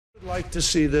I'd like to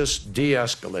see this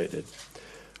de-escalated.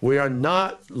 We are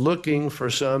not looking for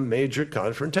some major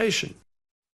confrontation.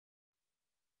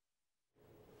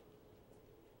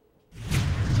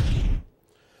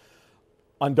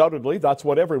 Undoubtedly, that's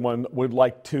what everyone would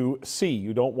like to see.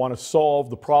 You don't want to solve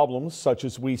the problems such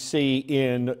as we see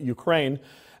in Ukraine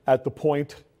at the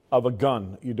point of a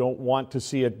gun. You don't want to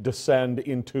see it descend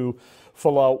into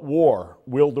full-out war.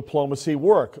 Will diplomacy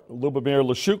work? Lubomir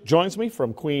Lashuk joins me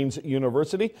from Queen's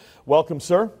University. Welcome,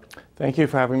 sir. Thank you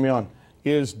for having me on.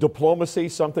 Is diplomacy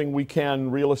something we can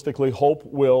realistically hope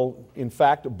will, in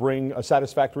fact, bring a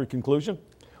satisfactory conclusion?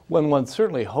 Well, one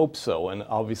certainly hopes so, and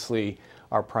obviously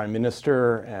our Prime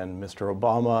Minister and Mr.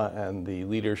 Obama and the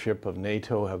leadership of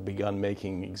NATO have begun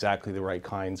making exactly the right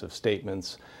kinds of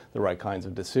statements, the right kinds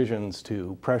of decisions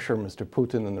to pressure Mr.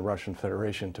 Putin and the Russian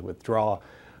Federation to withdraw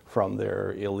from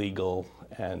their illegal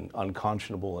and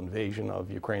unconscionable invasion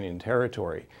of Ukrainian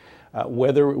territory.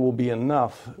 Whether it will be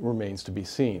enough remains to be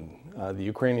seen. The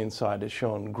Ukrainian side has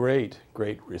shown great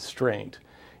restraint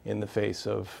in the face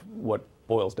of what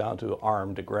boils down to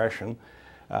armed aggression.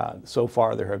 So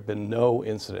far, there have been no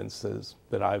incidences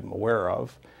that I'm aware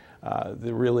of.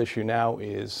 The real issue now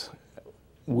is,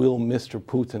 will Mr.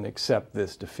 Putin accept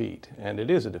this defeat? And it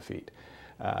is a defeat.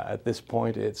 At this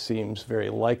point, it seems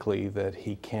very likely that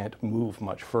he can't move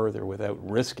much further without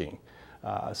risking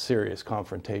a serious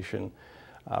confrontation.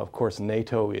 Of course,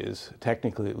 NATO is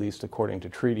technically, at least according to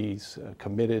treaties,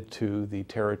 committed to the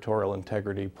territorial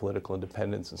integrity, political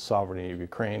independence, and sovereignty of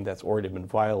Ukraine. That's already been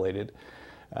violated.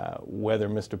 Whether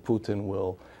Mr. Putin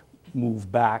will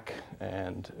move back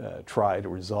and try to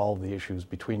resolve the issues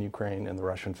between Ukraine and the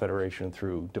Russian Federation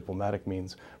through diplomatic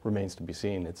means remains to be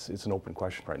seen. It's an open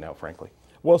question right now, frankly.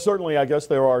 Well, certainly, I guess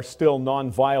there are still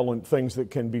nonviolent things that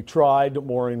can be tried,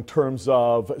 more in terms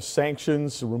of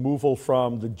sanctions, removal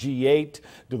from the G8.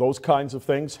 Do those kinds of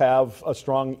things have a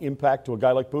strong impact to a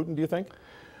guy like Putin, do you think?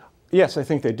 Yes, I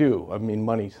think they do. I mean,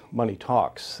 money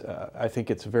talks. I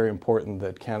think it's very important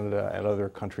that Canada and other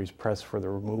countries press for the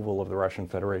removal of the Russian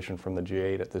Federation from the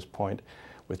G8 at this point.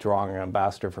 Withdrawing an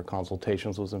ambassador for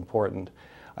consultations was important.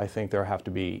 I think there have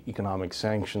to be economic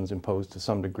sanctions imposed to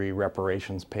some degree,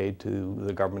 reparations paid to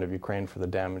the government of Ukraine for the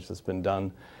damage that's been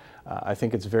done. I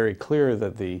think it's very clear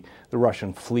that the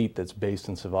Russian fleet that's based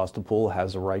in Sevastopol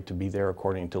has a right to be there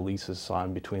according to leases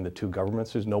signed between the two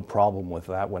governments. There's no problem with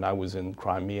that. When I was in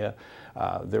Crimea,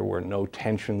 there were no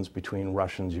tensions between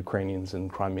Russians, Ukrainians,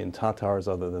 and Crimean Tatars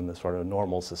other than the sort of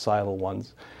normal societal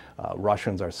ones.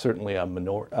 Russians are certainly a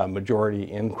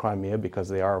majority in Crimea because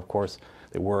they are, of course,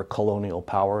 they were a colonial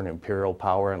power, an imperial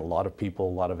power, and a lot of people,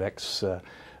 a lot of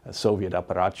ex-Soviet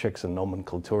apparatchiks and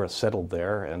nomenclatura settled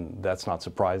there, and that's not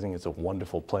surprising. It's a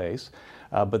wonderful place.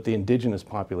 But the indigenous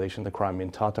population, the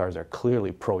Crimean Tatars, are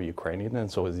clearly pro-Ukrainian,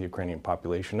 and so is the Ukrainian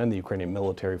population and the Ukrainian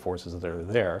military forces that are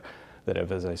there that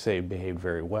have, as I say, behaved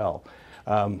very well.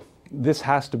 This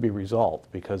has to be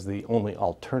resolved because the only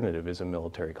alternative is a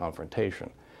military confrontation.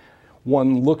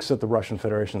 One looks at the Russian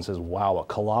Federation and says, wow, a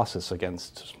colossus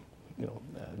against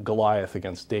Goliath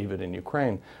against David in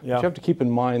Ukraine. Yeah. But you have to keep in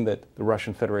mind that the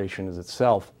Russian Federation is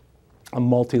itself a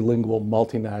multilingual,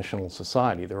 multinational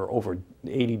society. There are over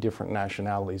 80 different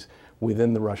nationalities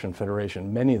within the Russian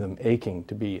Federation, many of them aching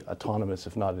to be autonomous,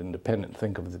 if not independent.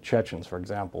 Think of the Chechens, for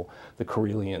example, the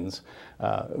Karelians,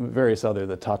 various other,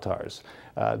 the Tatars.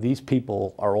 These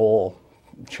people are all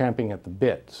champing at the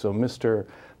bit. So Mr.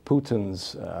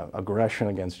 Putin's aggression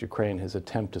against Ukraine, his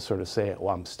attempt to sort of say,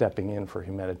 well, I'm stepping in for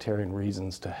humanitarian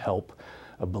reasons to help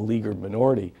a beleaguered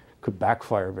minority, could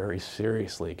backfire very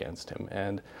seriously against him.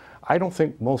 And I don't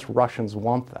think most Russians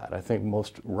want that. I think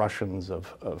most Russians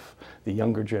of the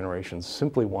younger generations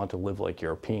simply want to live like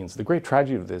Europeans. The great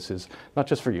tragedy of this is not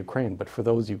just for Ukraine, but for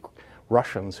those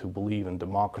Russians who believe in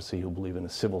democracy, who believe in a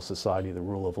civil society, the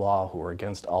rule of law, who are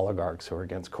against oligarchs, who are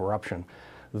against corruption.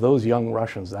 Those young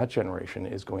Russians, that generation,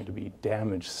 is going to be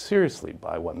damaged seriously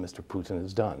by what Mr. Putin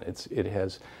has done. It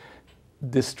has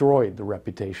destroyed the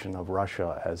reputation of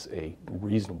Russia as a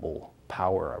reasonable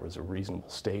power, as a reasonable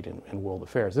state in world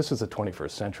affairs. This is the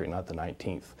 21st century, not the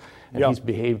 19th. And he's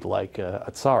behaved like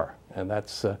a tsar, and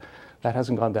that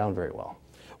hasn't gone down very well.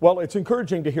 Well, it's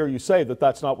encouraging to hear you say that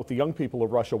that's not what the young people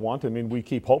of Russia want. I mean, we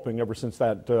keep hoping ever since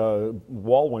that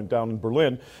wall went down in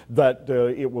Berlin that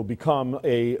it will become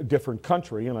a different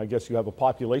country. And I guess you have a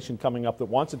population coming up that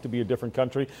wants it to be a different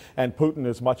country. And Putin,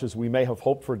 as much as we may have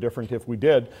hoped for different if we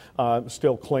did,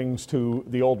 still clings to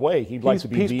the old way. He'd like to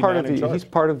be the man in charge. He's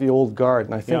part of the old guard.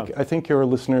 And I think your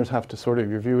listeners have to sort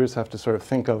of, your viewers have to sort of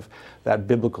think of that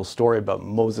biblical story about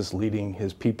Moses leading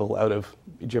his people out of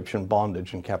Egyptian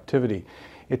bondage and captivity.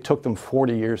 It took them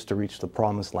 40 years to reach the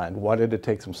promised land. Why did it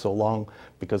take them so long?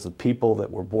 Because the people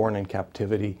that were born in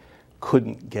captivity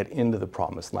couldn't get into the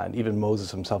promised land. Even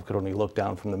Moses himself could only look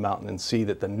down from the mountain and see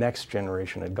that the next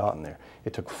generation had gotten there.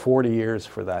 It took 40 years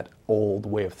for that old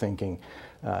way of thinking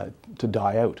to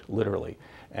die out, literally.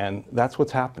 And that's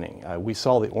what's happening. We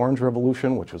saw the Orange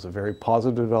Revolution, which was a very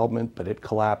positive development, but it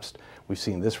collapsed. We've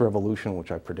seen this revolution,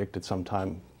 which I predicted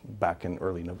sometime back in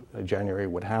early January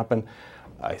would happen.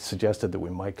 I suggested that we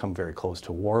might come very close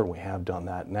to war, and we have done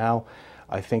that now.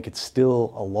 I think it's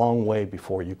still a long way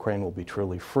before Ukraine will be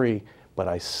truly free, but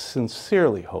I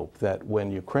sincerely hope that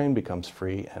when Ukraine becomes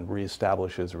free and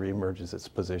reestablishes, reemerges its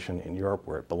position in Europe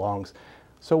where it belongs,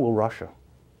 so will Russia.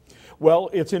 Well,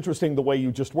 it's interesting the way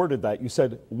you just worded that. You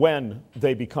said when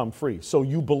they become free. So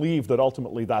you believe that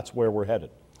ultimately that's where we're headed?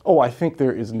 Oh, I think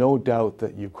there is no doubt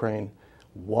that Ukraine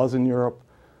was in Europe,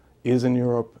 is in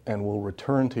Europe, and will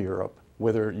return to Europe.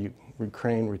 Whether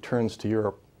Ukraine returns to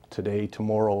Europe today,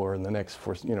 tomorrow, or in the next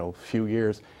few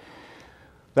years,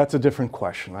 that's a different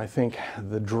question. I think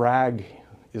the drag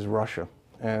is Russia.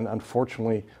 And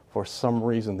unfortunately, for some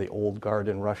reason, the old guard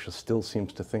in Russia still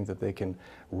seems to think that they can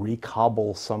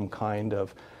recobble some kind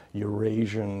of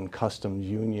Eurasian customs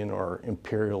union or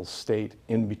imperial state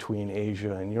in between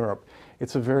Asia and Europe.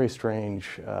 It's a very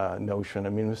strange notion. I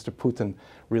mean, Mr. Putin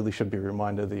really should be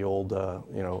reminded of the old,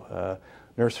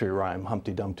 nursery rhyme,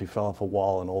 Humpty Dumpty fell off a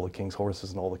wall and all the king's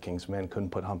horses and all the king's men couldn't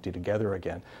put Humpty together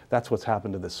again. That's what's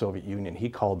happened to the Soviet Union. He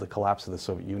called the collapse of the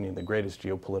Soviet Union the greatest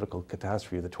geopolitical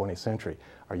catastrophe of the 20th century.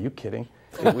 Are you kidding?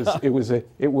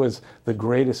 It was the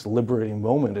greatest liberating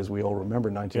moment, as we all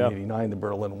remember, 1989, the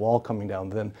Berlin Wall coming down,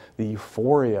 then the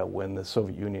euphoria when the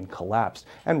Soviet Union collapsed,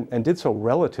 and did so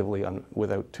relatively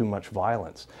without too much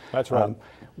violence. That's right.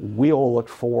 We all looked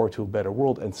forward to a better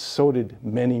world, and so did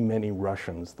many, many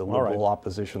Russians, the liberal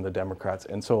opposition, the Democrats,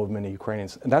 and so have many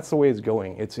Ukrainians. And that's the way it's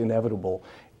going. It's inevitable.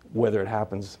 Whether it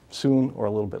happens soon or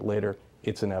a little bit later,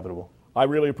 it's inevitable. I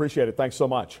really appreciate it. Thanks so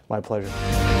much. My pleasure.